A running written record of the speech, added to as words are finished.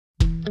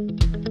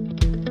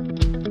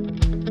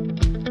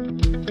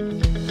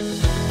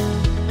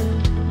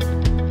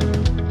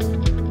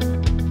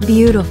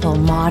Beautiful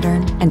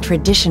modern and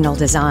traditional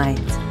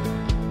designs.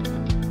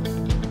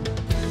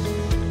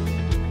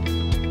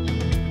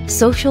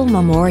 Social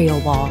memorial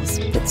walls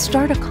that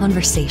start a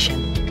conversation.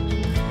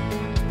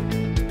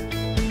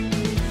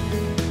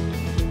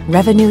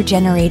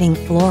 Revenue-generating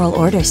floral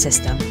order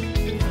system.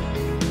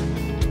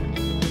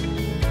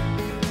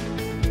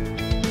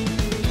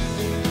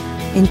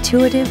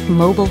 Intuitive,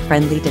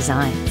 mobile-friendly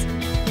designs.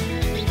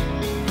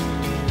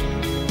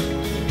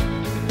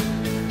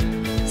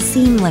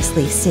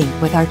 Seamlessly sync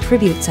with our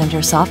Tribute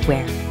Center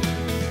software.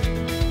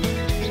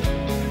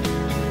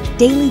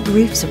 Daily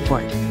grief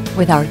support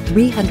with our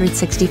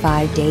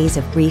 365 Days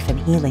of Grief and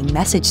Healing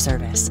message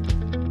service.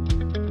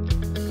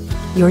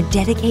 Your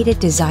dedicated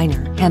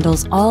designer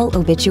handles all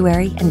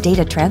obituary and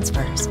data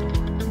transfers.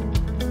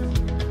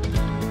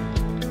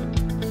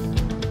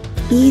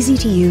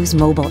 Easy-to-use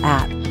mobile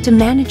app to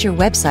manage your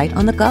website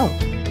on the go.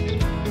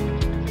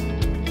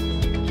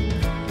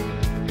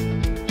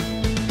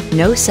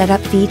 No setup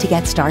fee to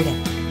get started.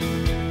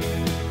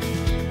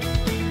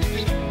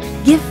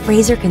 Give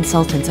Frazer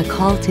Consultants a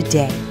call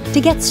today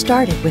to get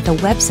started with a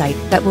website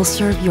that will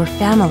serve your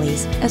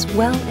families as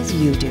well as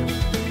you do.